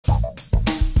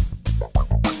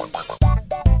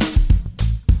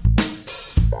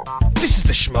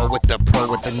Schmo with the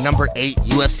pro with the #8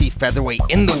 UFC Featherweight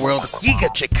in the world, Giga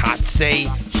Chikadze,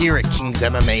 here at Kings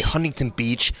MMA, Huntington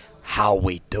Beach. How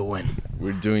we doing?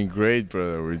 We're doing great,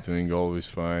 brother. We're doing always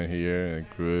fine here and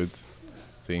good.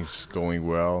 Things going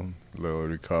well, little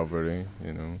recovery,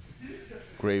 you know.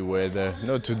 Great weather.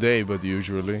 Not today, but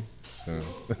usually. So.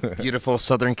 Beautiful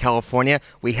Southern California.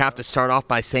 We have to start off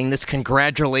by saying this.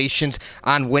 Congratulations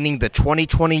on winning the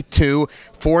 2022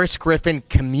 Forrest Griffin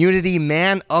Community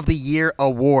Man of the Year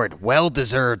Award. Well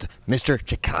deserved, Mr.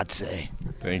 Chikadze.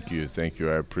 Thank you. Thank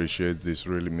you. I appreciate it. This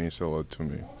really means a lot to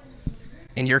me.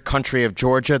 In your country of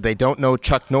Georgia, they don't know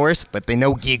Chuck Norris, but they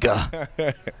know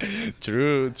Giga.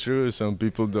 True. Some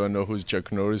people don't know who's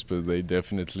Chuck Norris, but they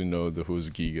definitely know who's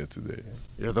Giga today.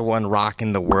 You're the one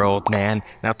rocking the world, man.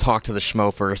 Now talk to the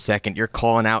Schmo for a second. You're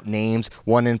calling out names,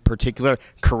 one in particular,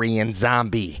 Korean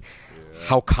Zombie. Yeah.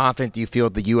 How confident do you feel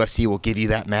the UFC will give you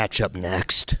that matchup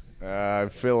next? I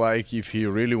feel like if he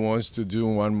really wants to do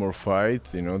one more fight,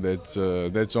 you know,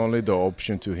 that's only the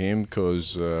option to him,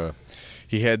 because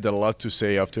he had a lot to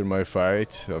say after my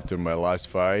fight, after my last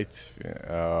fight,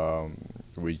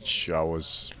 which I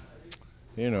was,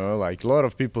 you know, like a lot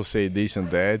of people say this and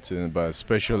that, but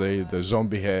especially the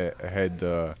zombie had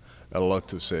a lot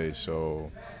to say.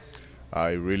 So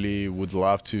I really would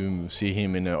love to see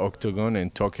him in an octagon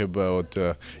and talk about,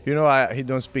 you know, he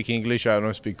don't speak English, I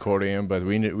don't speak Korean, but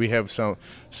we have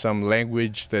some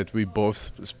language that we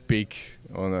both speak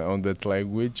on that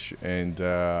language, and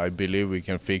I believe we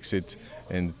can fix it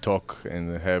and talk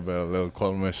and have a little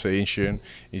conversation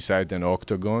inside an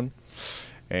octagon.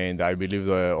 And I believe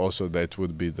that also that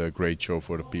would be the great show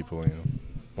for the people, you know.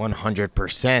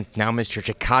 100%. Now, Mr.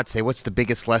 Chikadze, what's the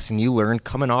biggest lesson you learned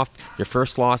coming off your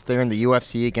first loss there in the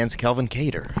UFC against Calvin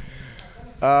Kattar?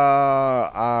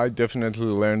 I definitely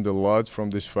learned a lot from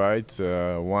this fight.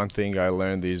 One thing I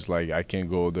learned is, like, I can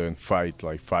go there and fight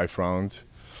like 5 rounds,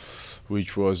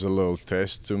 which was a little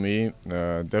test to me.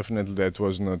 Definitely that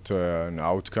was not an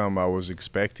outcome I was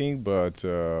expecting, but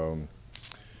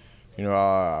you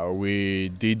know, we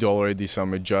did already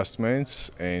some adjustments,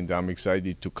 and I'm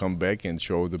excited to come back and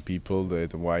show the people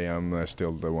that why I'm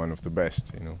still one of the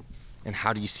best, you know. And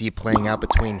how do you see it playing out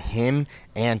between him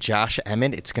and Josh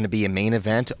Emmett? It's going to be a main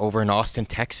event over in Austin,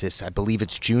 Texas. I believe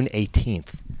it's June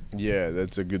 18th. Yeah,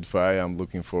 that's a good fight. I'm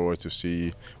looking forward to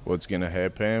see what's going to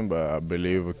happen, but I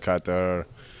believe Kattar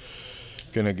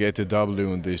going to get a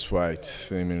W in this fight.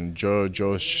 I mean,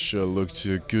 Josh looked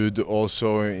good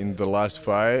also in the last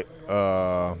fight.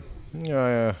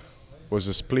 Yeah, was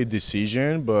a split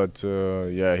decision, but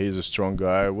yeah, he's a strong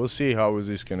guy. We'll see how is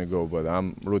this going to go, but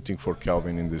I'm rooting for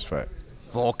Calvin in this fight.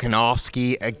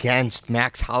 Volkanovski against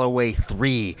Max Holloway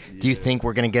 3. Do you think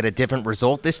we're going to get a different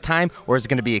result this time, or is it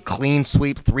going to be a clean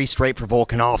sweep, 3 straight for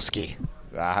Volkanovski?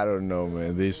 I don't know,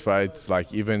 man. These fights,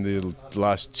 like even the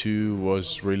last 2,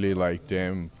 was really like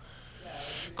damn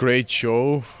great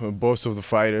show. Both of the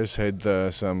fighters had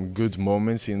some good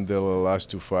moments in the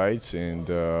last 2 fights, and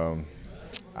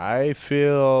I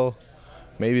feel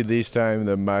maybe this time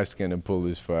the Max gonna pull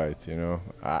this fight. You know,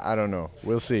 I don't know.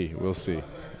 We'll see. We'll see.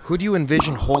 Who do you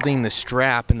envision holding the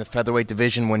strap in the featherweight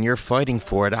division when you're fighting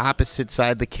for it, opposite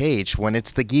side of the cage, when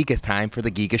it's the Giga time for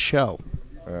the Giga show?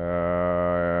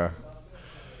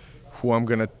 Who I'm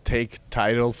gonna take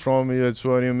title from? That's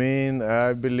what you mean?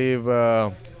 I believe.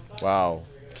 Wow.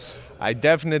 I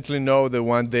definitely know that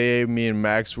one day me and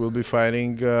Max will be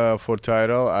fighting for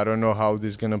title. I don't know how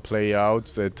this is gonna play out.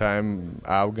 That time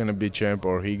I'm gonna be champ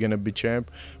or he gonna be champ.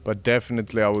 But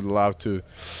definitely I would love to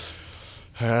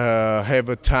have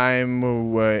a time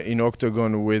in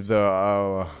octagon with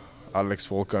Alex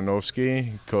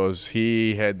Volkanovski, because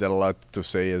he had a lot to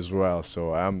say as well.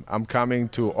 So I'm coming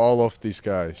to all of these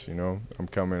guys, you know. I'm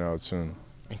coming out soon.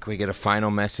 And can we get a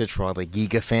final message for all the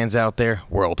Giga fans out there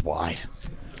worldwide?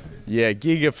 Yeah,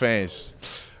 Giga fans.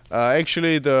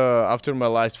 Actually, after my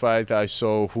last fight, I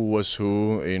saw who was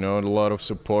who. You know, a lot of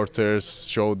supporters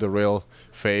showed the real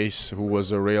face, who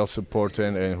was a real supporter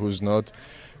and who's not.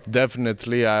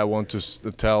 Definitely, I want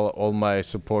to tell all my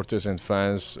supporters and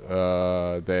fans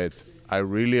that I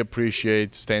really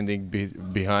appreciate standing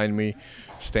behind me,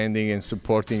 standing and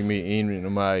supporting me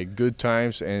in my good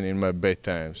times and in my bad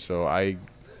times. So I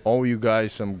owe you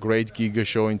guys some great Giga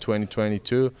show in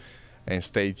 2022, and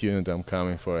stay tuned, I'm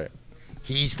coming for it.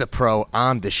 He's the pro,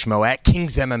 I'm the Schmo at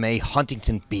Kings MMA,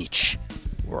 Huntington Beach.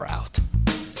 We're out.